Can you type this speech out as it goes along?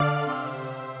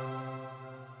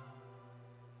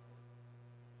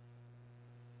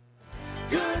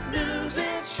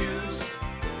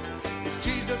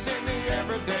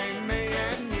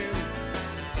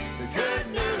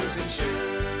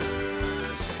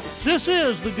This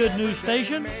is the Good News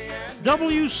Station,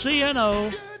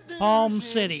 WCNO, Palm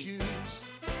City.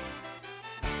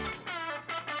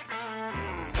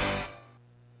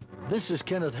 This is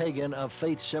Kenneth Hagin of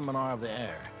Faith Seminar of the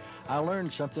Air. I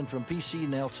learned something from P.C.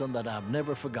 Nelson that I've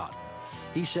never forgotten.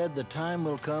 He said the time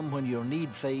will come when you'll need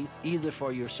faith either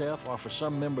for yourself or for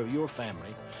some member of your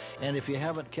family, and if you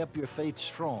haven't kept your faith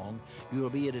strong, you will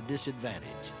be at a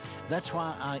disadvantage. That's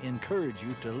why I encourage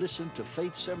you to listen to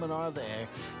Faith Seminar of the Air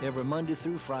every Monday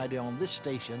through Friday on this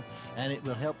station, and it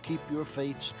will help keep your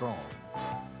faith strong.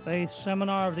 Faith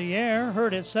Seminar of the Air,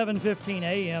 heard at 7:15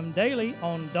 a.m. daily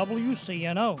on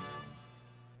WCNO.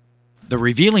 The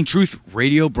Revealing Truth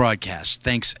radio broadcast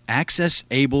thanks Access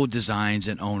Able Designs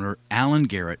and owner Alan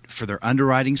Garrett for their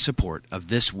underwriting support of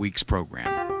this week's program.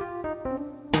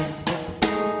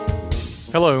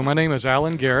 Hello, my name is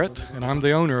Alan Garrett, and I'm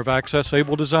the owner of Access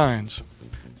Able Designs.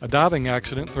 A diving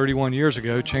accident 31 years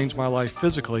ago changed my life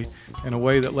physically in a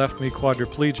way that left me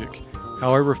quadriplegic.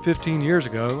 However, 15 years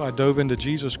ago, I dove into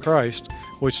Jesus Christ,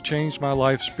 which changed my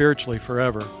life spiritually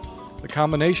forever. The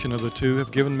combination of the two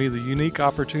have given me the unique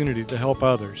opportunity to help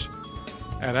others.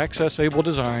 At Access Able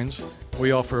Designs,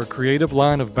 we offer a creative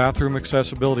line of bathroom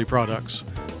accessibility products,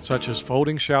 such as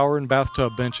folding shower and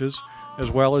bathtub benches,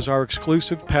 as well as our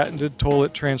exclusive patented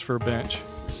toilet transfer bench.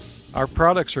 Our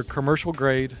products are commercial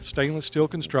grade, stainless steel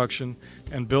construction,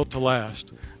 and built to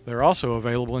last. They're also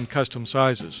available in custom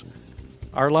sizes.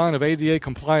 Our line of ADA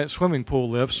compliant swimming pool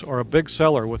lifts are a big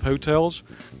seller with hotels,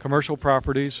 commercial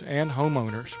properties, and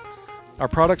homeowners. Our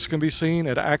products can be seen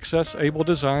at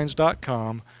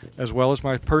accessabledesigns.com, as well as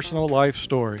my personal life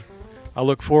story. I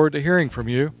look forward to hearing from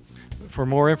you. For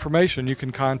more information, you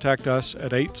can contact us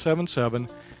at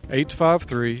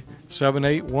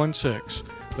 877-853-7816.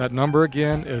 That number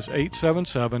again is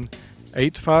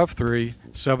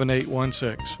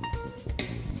 877-853-7816.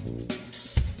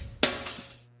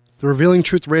 The Revealing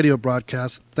Truth radio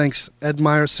broadcast thanks Ed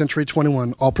Meyer Century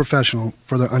 21 All Professional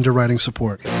for their underwriting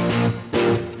support.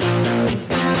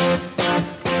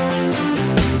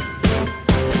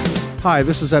 Hi,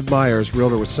 this is Ed Myers,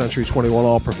 Realtor with Century 21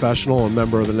 All Professional and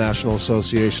member of the National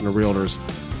Association of Realtors.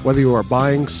 Whether you are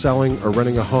buying, selling, or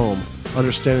renting a home,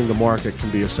 understanding the market can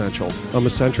be essential. I'm a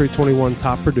Century 21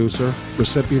 top producer,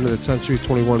 recipient of the Century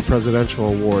 21 Presidential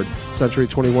Award, Century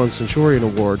 21 Centurion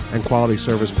Award, and Quality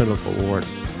Service Pinnacle Award.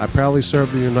 I proudly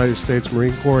served the United States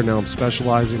Marine Corps, and now I'm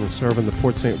specializing in serving the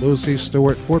Port St. Lucie,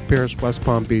 Stewart, Fort Pierce, West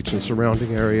Palm Beach, and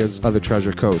surrounding areas of the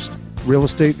Treasure Coast. Real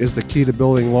estate is the key to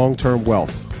building long-term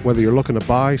wealth. Whether you're looking to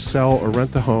buy, sell, or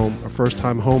rent a home, a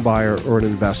first-time home buyer, or an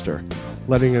investor,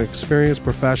 letting an experienced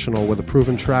professional with a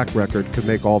proven track record can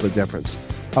make all the difference.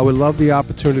 I would love the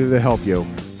opportunity to help you.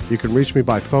 You can reach me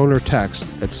by phone or text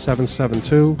at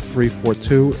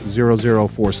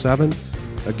 772-342-0047.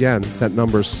 Again, that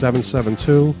number is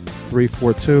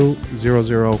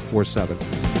 772-342-0047.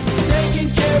 Taking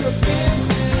care of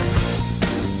business.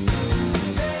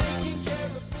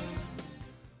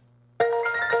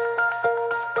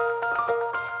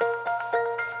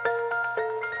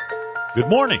 Good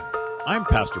morning. I'm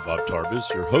Pastor Bob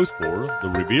Tarbus, your host for the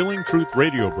Revealing Truth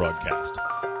radio broadcast.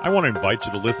 I want to invite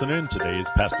you to listen in today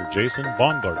as Pastor Jason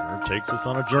Baumgartner takes us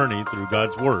on a journey through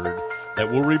God's Word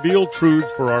that will reveal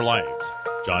truths for our lives.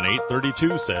 John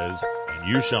 8:32 says, "And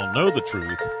you shall know the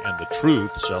truth, and the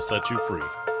truth shall set you free."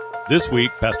 This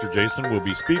week, Pastor Jason will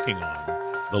be speaking on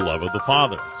the love of the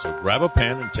Father. So grab a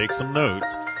pen and take some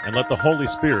notes, and let the Holy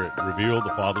Spirit reveal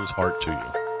the Father's heart to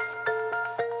you.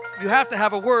 You have to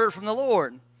have a word from the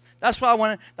Lord. That's why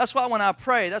when I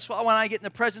pray, that's why when I get in the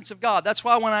presence of God, that's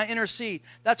why when I intercede,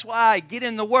 that's why I get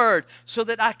in the Word, so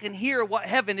that I can hear what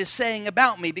heaven is saying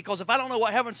about me. Because if I don't know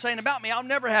what heaven's saying about me, I'll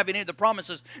never have any of the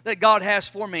promises that God has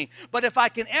for me. But if I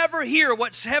can ever hear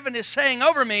what heaven is saying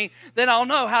over me, then I'll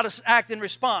know how to act in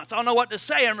response. I'll know what to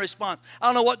say in response.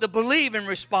 I'll know what to believe in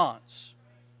response.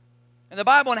 In the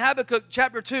Bible, in Habakkuk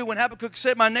chapter 2, when Habakkuk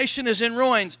said, "My nation is in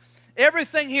ruins,"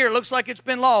 everything here looks like it's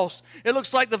been lost. It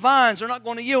looks like the vines are not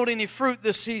going to yield any fruit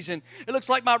this season. It looks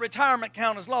like my retirement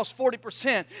count has lost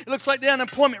 40%. It looks like the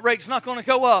unemployment rate's not going to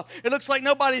go up. It looks like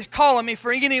nobody's calling me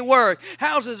for any work.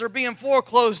 Houses are being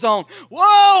foreclosed on.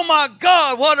 Whoa, my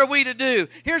God, what are we to do?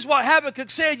 Here's what Habakkuk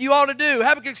said you ought to do.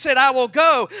 Habakkuk said, "I will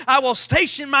go. I will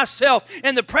station myself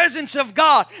in the presence of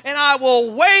God, and I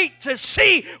will wait to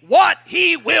see what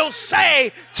He will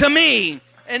say to me."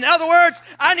 In other words,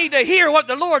 I need to hear what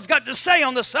the Lord's got to say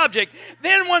on the subject.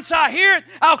 Then once I hear it,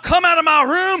 I'll come out of my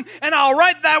room and I'll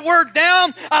write that word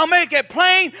down. I'll make it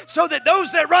plain so that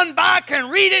those that run by can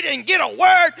read it and get a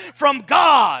word from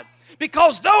God.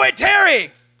 Because though it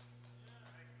tarry,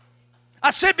 I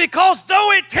said, because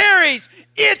though it tarries,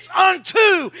 it's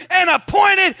unto an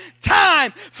appointed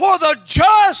time, for the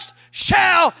just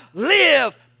shall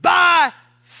live by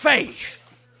faith.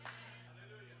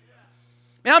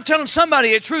 And I'm telling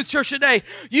somebody at Truth Church today,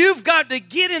 you've got to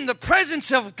get in the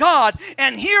presence of God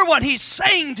and hear what He's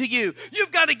saying to you.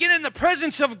 You've got to get in the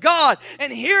presence of God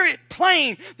and hear it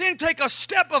plain. Then take a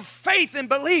step of faith and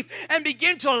belief and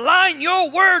begin to line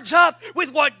your words up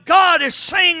with what God is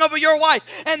saying over your life.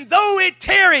 And though it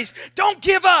tarries, don't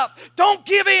give up. Don't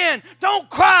give in. Don't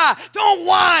cry. Don't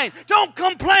whine. Don't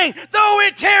complain. Though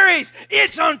it tarries,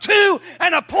 it's unto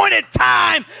an appointed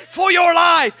time for your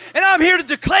life. And I'm here to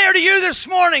declare to you this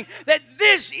morning that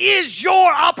this is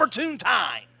your opportune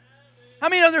time. How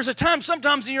many know there's a time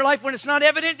sometimes in your life when it's not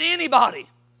evident to anybody?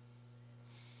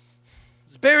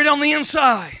 It's buried on the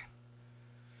inside.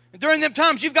 And during them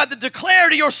times, you've got to declare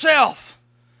to yourself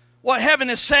what heaven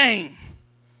is saying.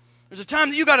 There's a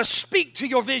time that you've got to speak to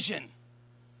your vision.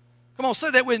 Come on,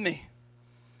 say that with me.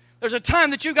 There's a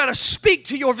time that you've got to speak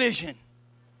to your vision.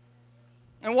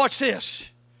 And watch this.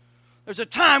 There's a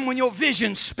time when your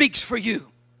vision speaks for you.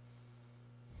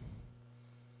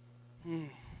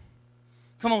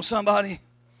 Come on, somebody.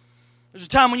 There's a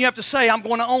time when you have to say, I'm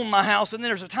going to own my house. And then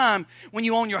there's a time when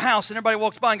you own your house and everybody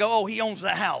walks by and go, oh, he owns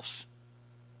that house.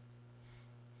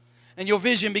 And your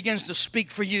vision begins to speak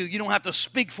for you. You don't have to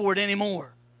speak for it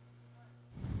anymore.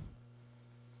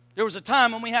 There was a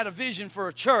time when we had a vision for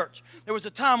a church. There was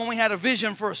a time when we had a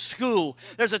vision for a school.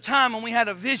 There's a time when we had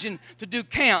a vision to do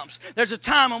camps. There's a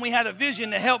time when we had a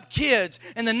vision to help kids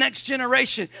and the next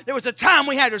generation. There was a time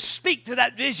we had to speak to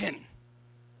that vision.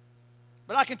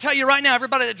 But I can tell you right now,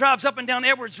 everybody that drives up and down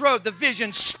Edwards Road, the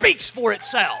vision speaks for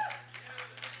itself.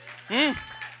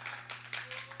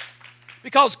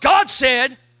 Because God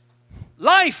said,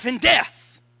 life and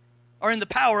death are in the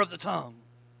power of the tongue.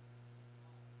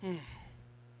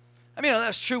 I mean,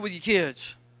 that's true with your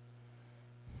kids.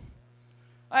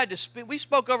 I had to speak. We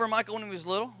spoke over Michael when he was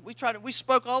little. We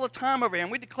spoke all the time over him.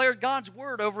 We declared God's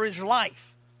word over his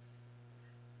life.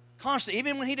 Constantly.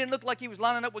 Even when he didn't look like he was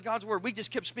lining up with God's word, we just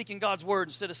kept speaking God's word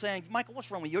instead of saying, Michael, what's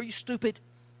wrong with you? Are you stupid?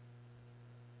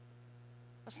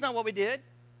 That's not what we did.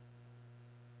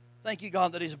 Thank you,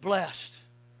 God, that he's blessed.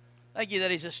 Thank you that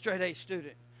he's a straight-A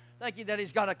student. Thank you that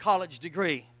he's got a college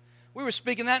degree. We were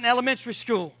speaking that in elementary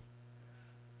school.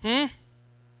 There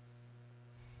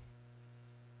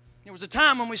was a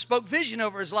time when we spoke vision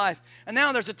over his life, and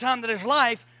now there's a time that his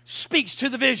life speaks to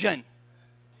the vision.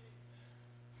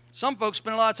 Some folks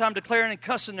spend a lot of time declaring and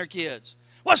cussing their kids.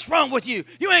 What's wrong with you?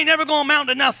 You ain't never going to amount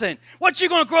to nothing. What you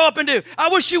going to grow up and do? I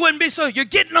wish you wouldn't be so. You're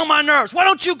getting on my nerves. Why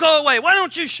don't you go away? Why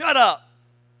don't you shut up?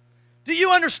 Do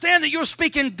you understand that you're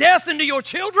speaking death into your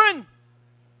children?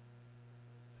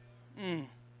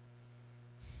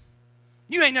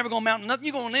 You ain't never going to amount to nothing.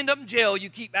 You're going to end up in jail. You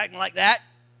keep acting like that.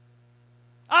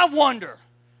 I wonder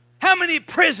how many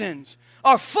prisons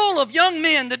are full of young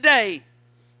men today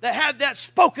that had that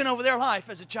spoken over their life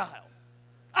as a child.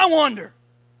 I wonder.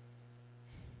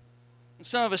 And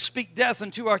some of us speak death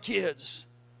into our kids.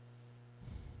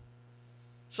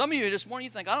 Some of you this morning,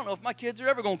 you think, I don't know if my kids are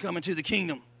ever going to come into the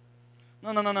kingdom.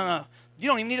 No. You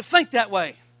don't even need to think that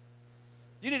way.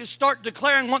 You need to start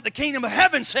declaring what the kingdom of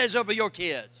heaven says over your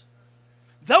kids.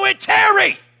 Though it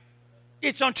tarry,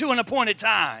 it's unto an appointed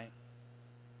time.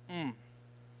 Come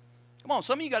on,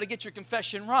 some of you got to get your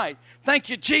confession right. Thank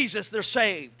you, Jesus, they're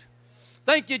saved.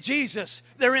 Thank you, Jesus,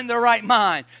 they're in their right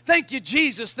mind. Thank you,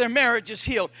 Jesus, their marriage is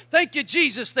healed. Thank you,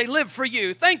 Jesus, they live for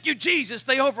you. Thank you, Jesus,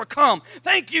 they overcome.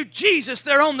 Thank you, Jesus,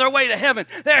 they're on their way to heaven.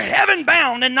 They're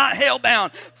heaven-bound and not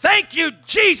hell-bound. Thank you,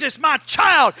 Jesus, my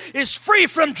child is free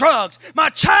from drugs. My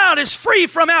child is free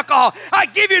from alcohol. I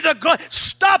give you the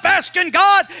stop asking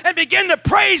God and begin to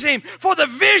praise Him for the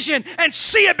vision and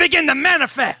see it begin to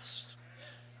manifest.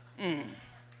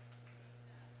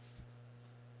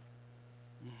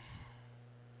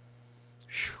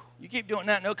 You keep doing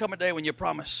that, and there'll come a day when your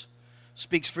promise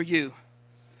speaks for you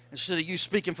instead of you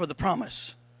speaking for the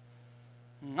promise.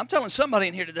 I'm telling somebody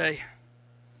in here today,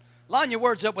 line your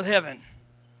words up with heaven.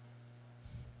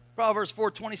 Proverbs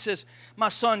 4:20 says, my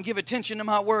son, give attention to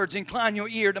my words. Incline your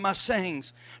ear to my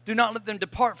sayings. Do not let them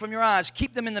depart from your eyes.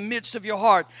 Keep them in the midst of your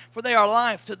heart, for they are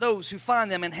life to those who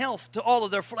find them and health to all of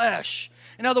their flesh.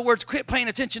 In other words, quit paying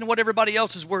attention to what everybody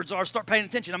else's words are. Start paying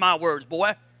attention to my words,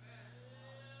 boy.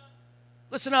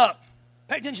 Listen up.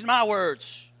 Pay attention to my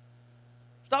words.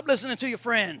 Stop listening to your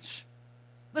friends.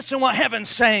 Listen to what heaven's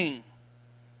saying.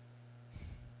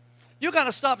 You got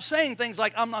to stop saying things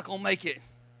like, I'm not going to make it.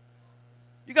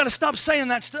 You got to stop saying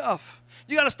that stuff.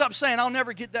 You got to stop saying, I'll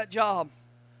never get that job.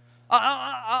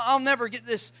 I'll never get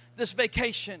this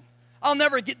vacation. I'll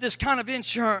never get this kind of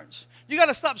insurance. You got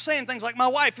to stop saying things like, my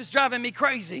wife is driving me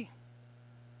crazy.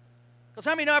 Because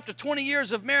how many know after 20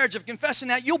 years of marriage of confessing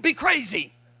that, you'll be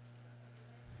crazy?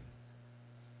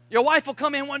 Your wife will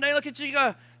come in one day, look at you, and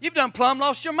go, you've done plumb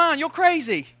lost your mind. You're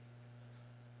crazy.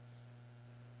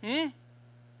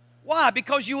 Why?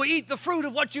 Because you will eat the fruit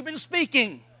of what you've been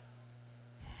speaking.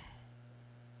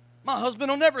 My husband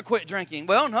will never quit drinking.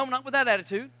 Well, no, not with that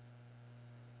attitude.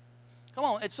 Come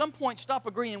on, at some point, stop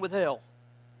agreeing with hell.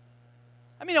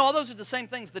 I mean, all those are the same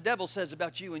things the devil says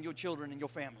about you and your children and your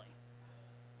family.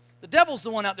 The devil's the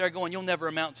one out there going, you'll never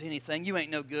amount to anything. You ain't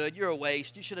no good. You're a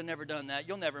waste. You should have never done that.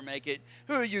 You'll never make it.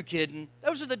 Who are you kidding?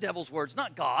 Those are the devil's words,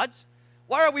 not God's.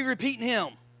 Why are we repeating him?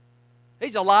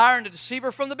 He's a liar and a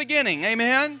deceiver from the beginning.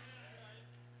 Amen?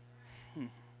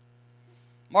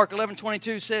 Mark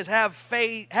 11:22 says,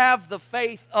 have the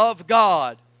faith of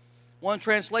God. One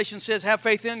translation says, have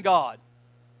faith in God.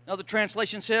 Another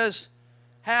translation says,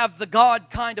 have the God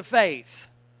kind of faith.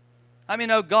 How many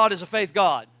know God is a faith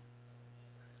God?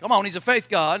 Come on, He's a faith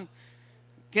God.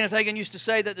 Kenneth Hagin used to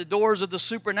say that the doors of the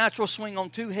supernatural swing on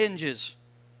two hinges.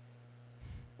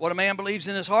 What a man believes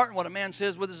in his heart and what a man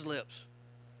says with his lips.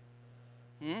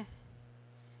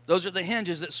 Those are the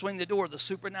hinges that swing the door of the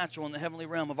supernatural in the heavenly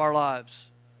realm of our lives.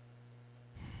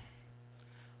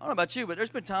 I don't know about you, but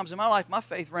there's been times in my life my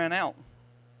faith ran out.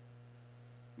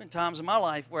 There's been times in my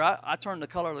life where I turned the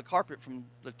color of the carpet from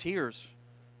the tears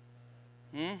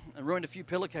and ruined a few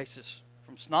pillowcases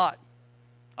from snot.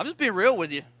 I'm just being real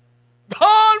with you.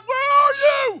 God, where are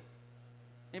you?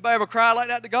 Anybody ever cry like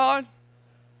that to God?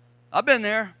 I've been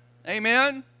there.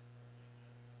 Amen?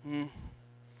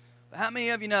 But how many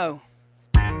of you know?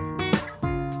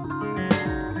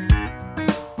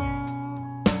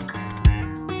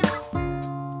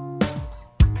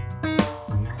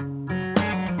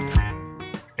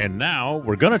 And now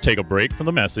we're going to take a break from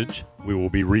the message. We will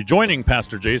be rejoining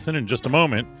Pastor Jason in just a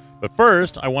moment. But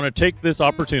first, I want to take this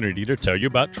opportunity to tell you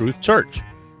about Truth Church.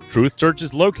 Truth Church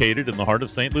is located in the heart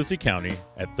of St. Lucie County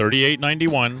at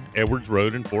 3891 Edwards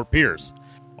Road in Fort Pierce.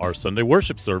 Our Sunday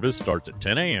worship service starts at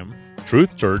 10 a.m.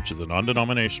 Truth Church is a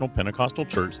non-denominational Pentecostal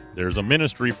church. There's a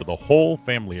ministry for the whole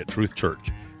family at Truth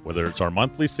Church. Whether it's our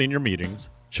monthly senior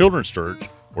meetings, children's church,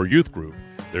 or youth group,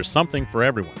 there's something for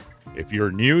everyone. If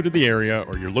you're new to the area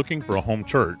or you're looking for a home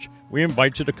church, we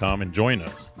invite you to come and join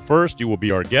us. First, you will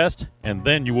be our guest, and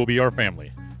then you will be our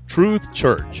family. Truth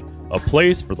Church, a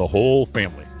place for the whole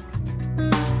family.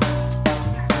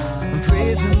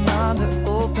 Praising under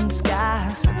open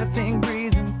skies, everything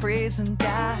breathing, praising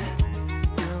God.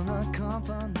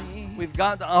 We've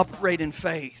got to operate in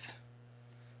faith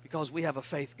because we have a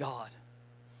faith God.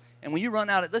 And when you run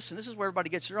out of, listen, this is where everybody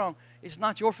gets it wrong. It's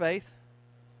not your faith.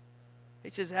 He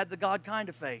says, have the God kind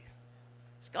of faith.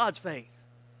 It's God's faith.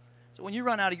 So when you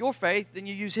run out of your faith, then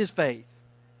you use His faith.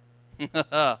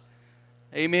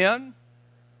 Amen?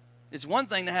 It's one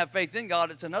thing to have faith in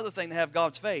God. It's another thing to have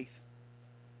God's faith.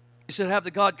 He said, have the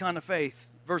God kind of faith.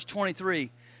 Verse 23,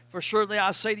 for surely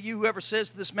I say to you, whoever says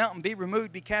to this mountain, be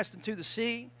removed, be cast into the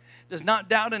sea, does not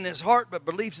doubt in his heart, but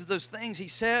believes that those things he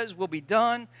says will be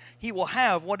done, he will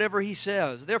have whatever he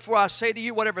says. Therefore I say to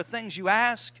you, whatever things you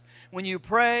ask, when you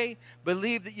pray,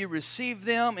 believe that you receive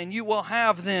them and you will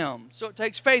have them. So it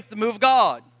takes faith to move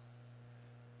God.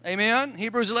 Amen?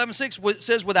 Hebrews 11:6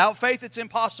 says, without faith it's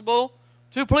impossible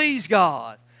to please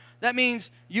God. That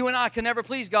means you and I can never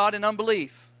please God in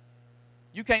unbelief.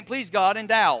 You can't please God in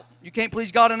doubt. You can't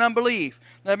please God in unbelief.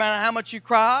 No matter how much you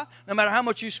cry, no matter how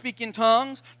much you speak in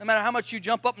tongues, no matter how much you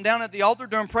jump up and down at the altar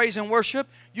during praise and worship,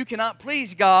 you cannot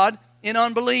please God in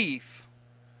unbelief.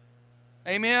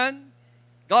 Amen?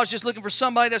 God's just looking for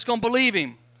somebody that's going to believe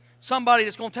Him. Somebody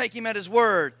that's going to take Him at His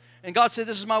word. And God said,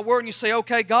 this is my word. And you say,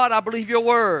 okay, God, I believe your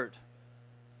word.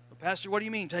 But Pastor, what do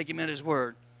you mean take Him at His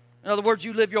word? In other words,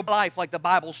 you live your life like the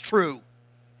Bible's true.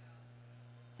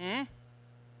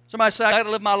 Somebody say, I got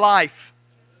to live my life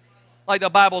like the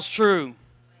Bible's true.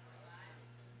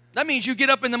 That means you get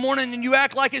up in the morning and you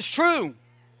act like it's true.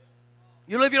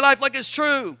 You live your life like it's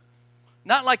true.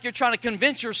 Not like you're trying to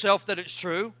convince yourself that it's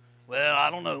true. Well,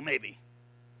 I don't know, maybe.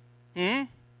 You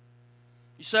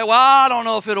say, well, I don't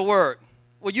know if it'll work.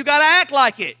 Well, you got to act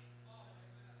like it.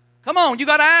 Come on, you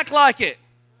got to act like it.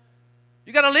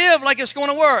 You got to live like it's going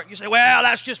to work. You say, well,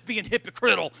 that's just being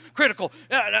hypocritical.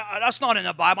 That's not in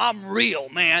the Bible. I'm real,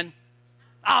 man.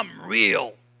 I'm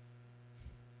real.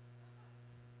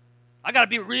 I got to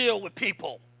be real with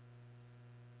people.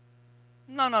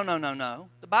 No.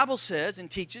 The Bible says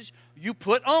and teaches you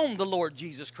put on the Lord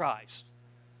Jesus Christ.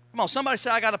 Come on, somebody say,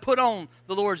 I got to put on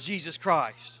the Lord Jesus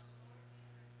Christ.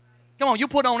 Come on, you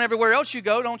put on everywhere else you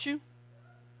go, don't you?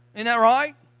 Isn't that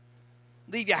right?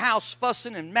 Leave your house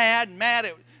fussing and mad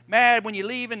when you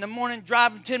leave in the morning,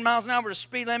 driving 10 miles an hour the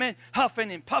speed limit,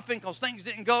 huffing and puffing because things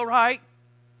didn't go right.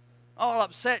 All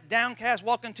upset, downcast,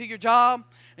 walking to your job.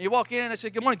 And you walk in and they say,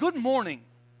 good morning. Good morning.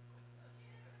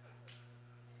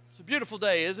 It's a beautiful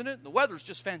day, isn't it? The weather's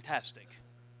just fantastic.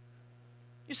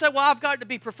 You say, well, I've got to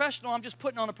be professional. I'm just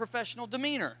putting on a professional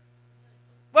demeanor.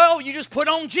 Well, you just put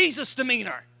on Jesus'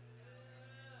 demeanor.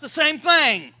 It's the same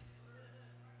thing.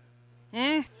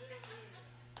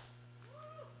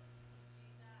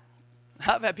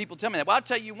 I've had people tell me that. Well, I'll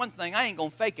tell you one thing. I ain't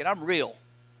going to fake it. I'm real.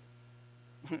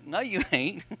 No, you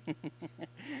ain't.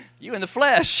 You in the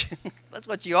flesh. That's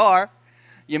what you are.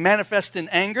 You're manifesting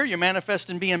anger. You're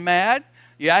manifesting being mad.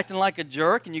 You're acting like a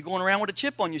jerk, and you're going around with a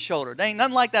chip on your shoulder. There ain't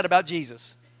nothing like that about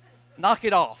Jesus. Knock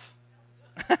it off.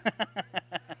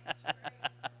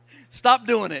 Stop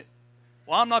doing it.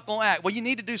 Well, I'm not going to act. Well, you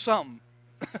need to do something.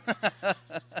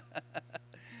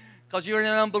 Because you're in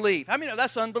unbelief. How many know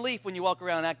that's unbelief when you walk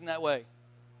around acting that way?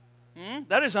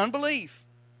 That is unbelief.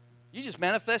 You just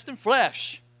manifest in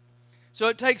flesh. So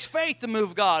it takes faith to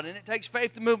move God, and it takes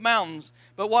faith to move mountains.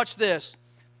 But watch this.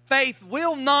 Faith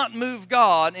will not move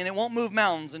God, and it won't move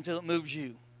mountains until it moves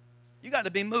you. You got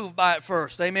to be moved by it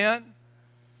first. Amen?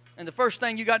 And the first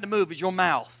thing you got to move is your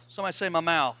mouth. Somebody say my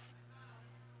mouth.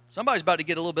 Somebody's about to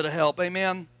get a little bit of help.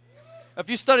 Amen? If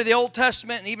you study the Old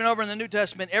Testament and even over in the New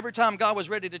Testament, every time God was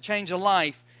ready to change a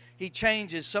life, He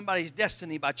changes somebody's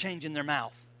destiny by changing their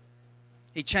mouth.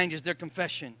 He changes their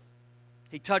confession.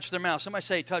 He touched their mouth. Somebody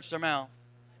say He touched their mouth.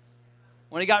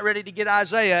 When He got ready to get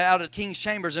Isaiah out of the king's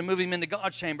chambers and move him into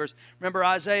God's chambers, remember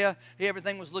Isaiah?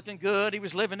 Everything was looking good. He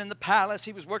was living in the palace.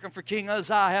 He was working for King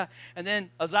Uzziah. And then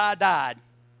Uzziah died.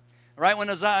 Right when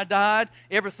Uzziah died,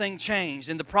 everything changed.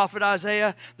 And the prophet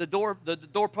Isaiah, the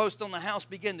doorpost on the house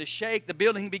began to shake. The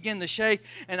building began to shake.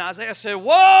 And Isaiah said,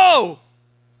 whoa!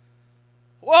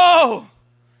 Whoa!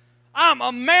 I'm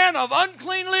a man of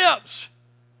unclean lips.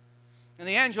 And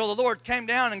the angel of the Lord came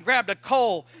down and grabbed a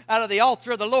coal out of the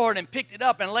altar of the Lord and picked it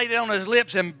up and laid it on his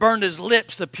lips and burned his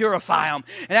lips to purify them.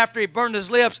 And after he burned his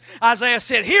lips, Isaiah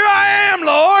said, here I am,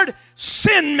 Lord,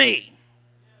 send me.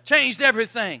 Changed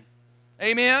everything.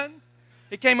 Amen?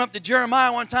 He came up to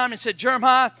Jeremiah one time and said,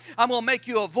 Jeremiah, I'm going to make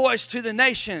you a voice to the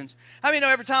nations. How many know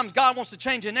every time God wants to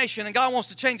change a nation and God wants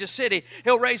to change a city,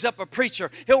 He'll raise up a preacher.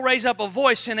 He'll raise up a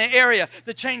voice in an area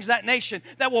to change that nation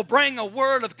that will bring a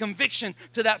word of conviction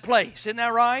to that place. Isn't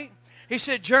that right? He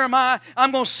said, Jeremiah,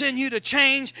 I'm going to send you to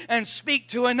change and speak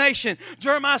to a nation.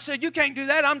 Jeremiah said, you can't do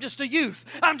that. I'm just a youth.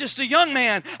 I'm just a young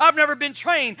man. I've never been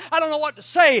trained. I don't know what to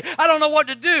say. I don't know what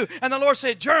to do. And the Lord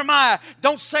said, Jeremiah,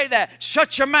 don't say that.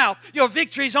 Shut your mouth. Your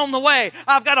victory's on the way.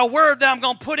 I've got a word that I'm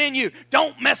going to put in you.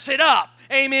 Don't mess it up.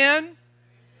 Amen?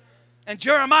 And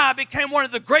Jeremiah became one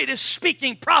of the greatest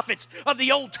speaking prophets of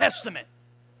the Old Testament.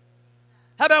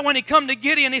 How about when he come to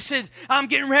Gideon, he said, I'm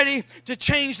getting ready to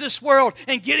change this world.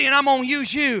 And Gideon, I'm going to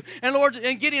use you. And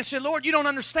Gideon said, Lord, you don't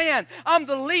understand. I'm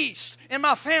the least in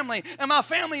my family. And my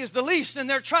family is the least in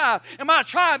their tribe. And my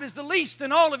tribe is the least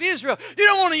in all of Israel. You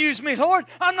don't want to use me, Lord.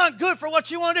 I'm not good for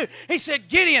what you want to do. He said,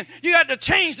 Gideon, you got to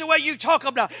change the way you talk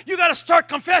about it. You got to start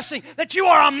confessing that you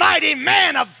are a mighty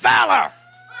man of valor.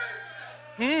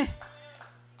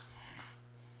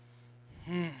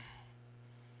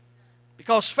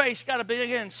 Because faith's got to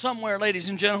begin somewhere, ladies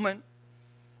and gentlemen.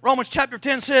 Romans chapter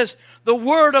 10 says, the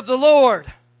word of the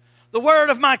Lord, the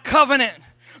word of my covenant,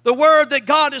 the word that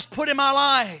God has put in my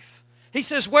life. He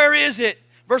says, where is it?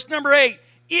 Verse number 8,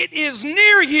 it is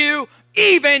near you,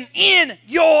 even in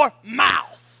your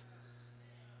mouth.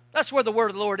 That's where the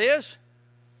word of the Lord is.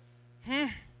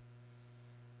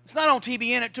 It's not on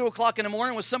TBN at 2 o'clock in the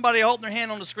morning with somebody holding their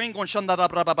hand on the screen going,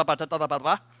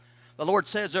 the Lord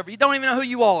says over you, don't even know who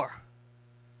you are.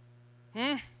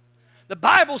 The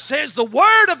Bible says the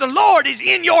word of the Lord is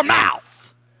in your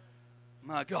mouth.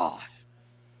 My God.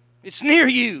 It's near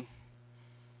you.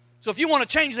 So if you want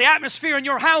to change the atmosphere in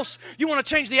your house, you want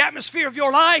to change the atmosphere of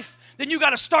your life, then you got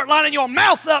to start lining your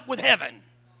mouth up with heaven.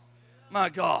 My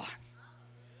God.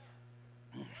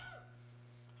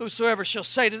 Whosoever shall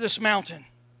say to this mountain,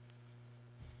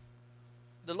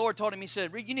 the Lord told him, He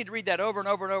said, you need to read that over and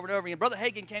over and over and over again. Brother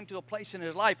Hagin came to a place in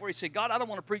his life where he said, God, I don't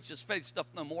want to preach this faith stuff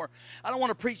no more. I don't want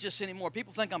to preach this anymore.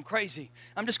 People think I'm crazy.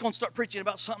 I'm just going to start preaching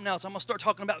about something else. I'm going to start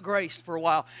talking about grace for a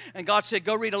while. And God said,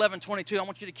 go read 11:22. I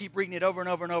want you to keep reading it over and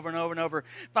over and over and over and over.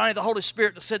 Finally, the Holy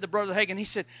Spirit said to Brother Hagin, he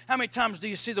said, how many times do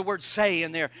you see the word say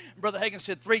in there? And Brother Hagin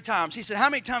said 3 times. He said, how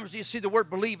many times do you see the word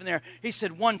believe in there? He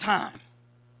said, 1 time.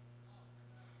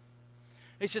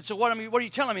 He said, so what are you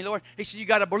telling me, Lord? He said, you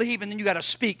got to believe and then you got to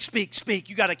speak.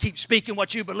 You got to keep speaking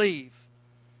what you believe.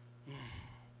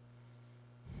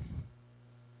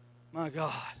 My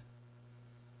God.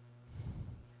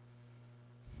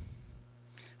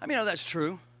 I mean, that's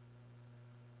true.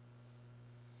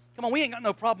 Come on, we ain't got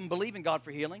no problem believing God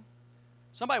for healing.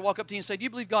 Somebody walk up to you and say, do you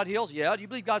believe God heals? Yeah. Do you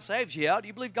believe God saves? Yeah. Do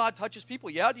you believe God touches people?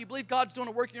 Yeah. Do you believe God's doing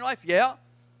a work in your life? Yeah.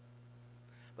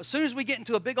 But as soon as we get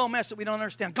into a big old mess that we don't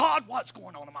understand, God, what's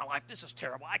going on in my life? This is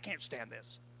terrible. I can't stand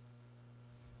this.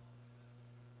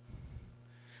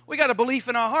 We got a belief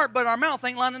in our heart, but our mouth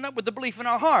ain't lining up with the belief in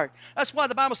our heart. That's why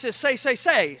the Bible says, say, say,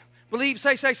 say. Believe,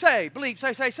 say, say, say. Believe,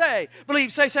 say, say, say.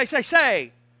 Believe, say, say, say,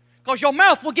 say. Because your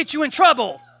mouth will get you in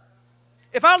trouble.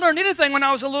 If I learned anything when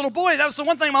I was a little boy, that was the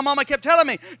one thing my mama kept telling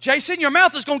me. Jason, your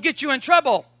mouth is going to get you in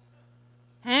trouble.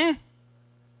 You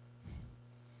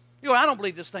know, I don't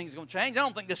believe this thing's going to change. I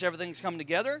don't think everything's coming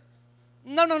together.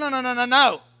 No, no, no, no, no, no,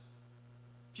 no.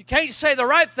 If you can't say the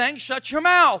right thing, shut your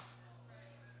mouth.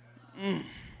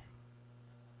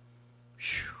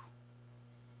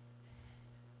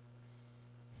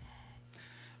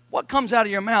 What comes out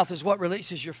of your mouth is what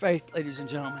releases your faith, ladies and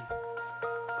gentlemen.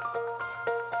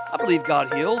 I believe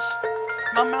God heals.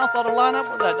 My mouth ought to line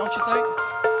up with that, don't you think?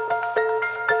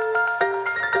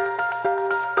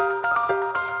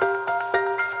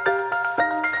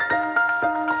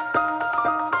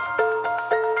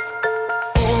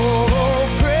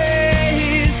 Oh,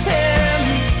 praise Him.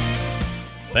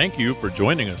 Thank you for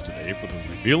joining us today for the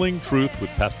Revealing Truth with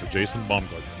Pastor Jason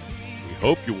Baumgartner. We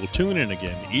hope you will tune in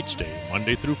again each day,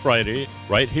 Monday through Friday,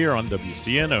 right here on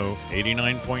WCNO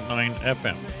 89.9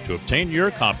 FM. To obtain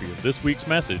your copy of this week's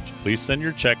message, please send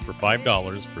your check for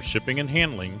 $5 for shipping and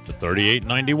handling to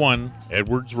 3891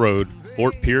 Edwards Road,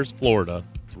 Fort Pierce, Florida,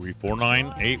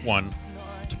 34981.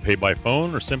 To pay by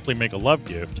phone or simply make a love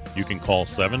gift, you can call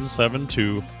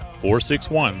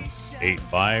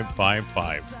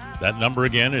 772-461-8555. That number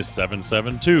again is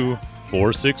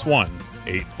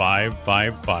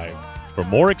 772-461-8555. For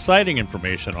more exciting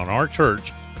information on our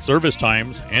church, service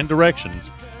times, and directions,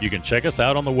 you can check us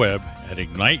out on the web at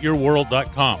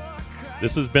igniteyourworld.com.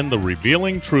 This has been The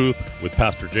Revealing Truth with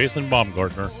Pastor Jason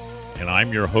Baumgartner, and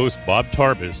I'm your host, Bob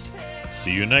Tarbis.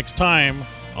 See you next time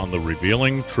on The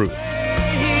Revealing Truth.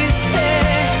 Praise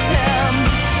Him.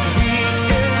 He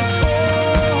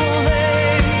is holy.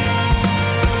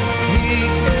 He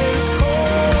is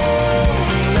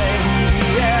holy.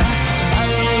 Yeah.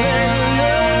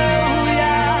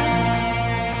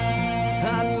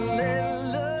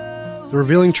 Hallelujah. The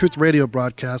Revealing Truth radio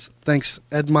broadcast thanks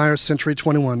Ed Meyer, Century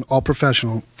 21, All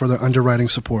Professional, for their underwriting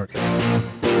support.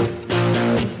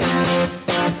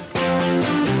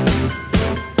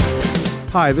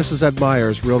 Hi, this is Ed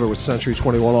Myers, Realtor with Century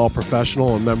 21 All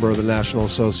Professional and member of the National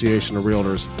Association of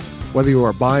Realtors. Whether you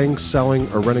are buying, selling,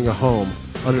 or renting a home,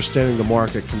 understanding the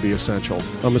market can be essential.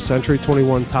 I'm a Century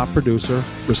 21 top producer,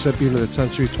 recipient of the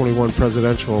Century 21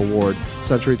 Presidential Award,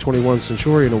 Century 21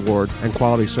 Centurion Award, and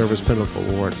Quality Service Pinnacle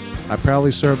Award. I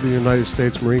proudly served the United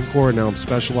States Marine Corps, and now I'm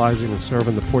specializing in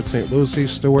serving the Port St. Lucie,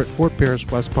 Stewart, Fort Pierce,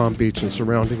 West Palm Beach, and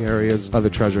surrounding areas of the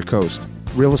Treasure Coast.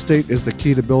 Real estate is the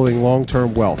key to building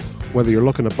long-term wealth. Whether you're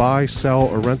looking to buy, sell,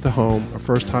 or rent a home, a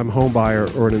first-time home buyer,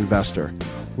 or an investor,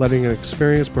 letting an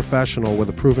experienced professional with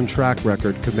a proven track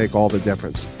record could make all the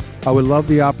difference. I would love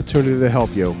the opportunity to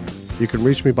help you. You can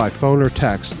reach me by phone or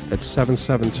text at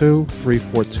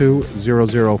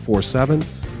 772-342-0047.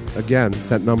 Again,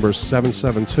 that number is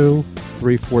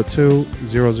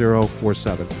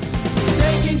 772-342-0047.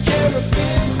 Taking care of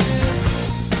business.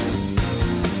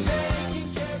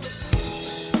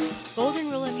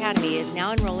 Golden Rule Academy is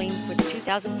now enrolling for the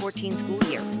 2014 school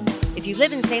year. If you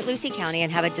live in St. Lucie County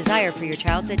and have a desire for your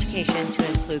child's education to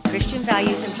include Christian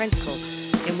values and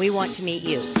principles, then we want to meet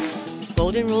you.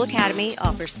 Golden Rule Academy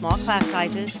offers small class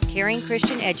sizes, caring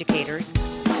Christian educators,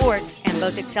 sports, and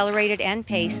both accelerated and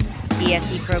paced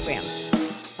ESE programs.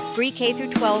 Free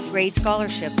K-12 grade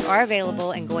scholarships are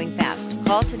available and going fast.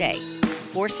 Call today,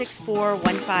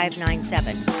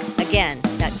 464-1597. Again,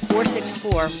 that's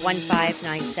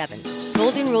 464-1597.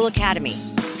 Golden Rule Academy,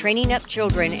 training up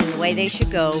children in the way they should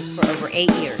go for over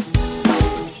 8 years.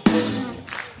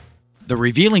 The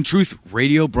Revealing Truth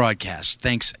radio broadcast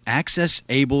thanks Access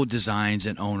Able Designs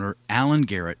and owner Alan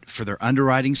Garrett for their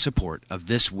underwriting support of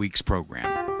this week's program.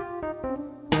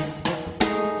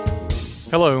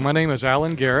 Hello, my name is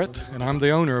Alan Garrett, and I'm the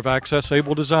owner of Access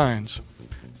Able Designs.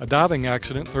 A diving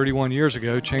accident 31 years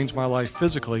ago changed my life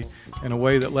physically in a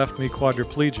way that left me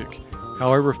quadriplegic.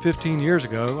 However, 15 years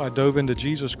ago, I dove into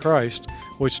Jesus Christ,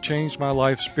 which changed my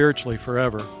life spiritually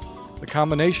forever. The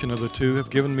combination of the two have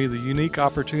given me the unique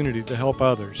opportunity to help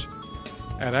others.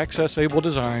 At Access Able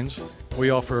Designs,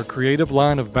 we offer a creative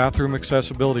line of bathroom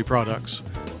accessibility products,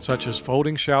 such as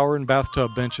folding shower and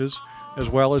bathtub benches, as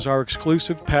well as our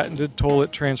exclusive patented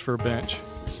toilet transfer bench.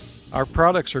 Our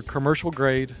products are commercial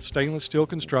grade, stainless steel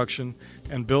construction,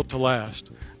 and built to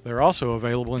last. They're also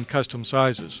available in custom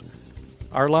sizes.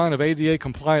 Our line of ADA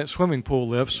compliant swimming pool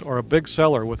lifts are a big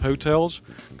seller with hotels,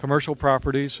 commercial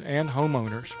properties, and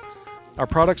homeowners. Our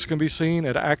products can be seen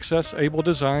at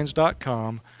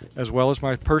accessabledesigns.com, as well as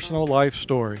my personal life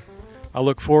story. I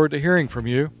look forward to hearing from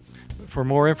you. For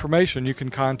more information, you can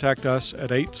contact us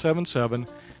at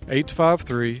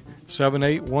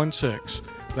 877-853-7816.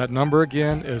 That number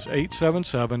again is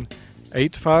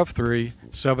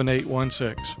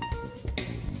 877-853-7816.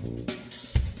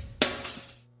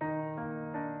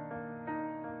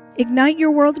 Ignite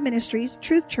Your World Ministries,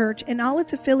 Truth Church, and all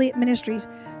its affiliate ministries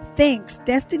thanks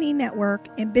Destiny Network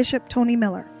and Bishop Tony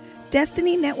Miller.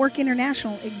 Destiny Network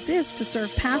International exists to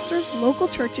serve pastors, local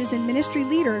churches, and ministry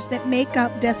leaders that make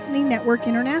up Destiny Network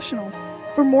International.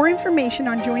 For more information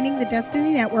on joining the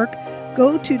Destiny Network,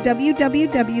 go to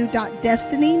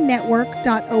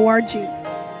www.destinynetwork.org.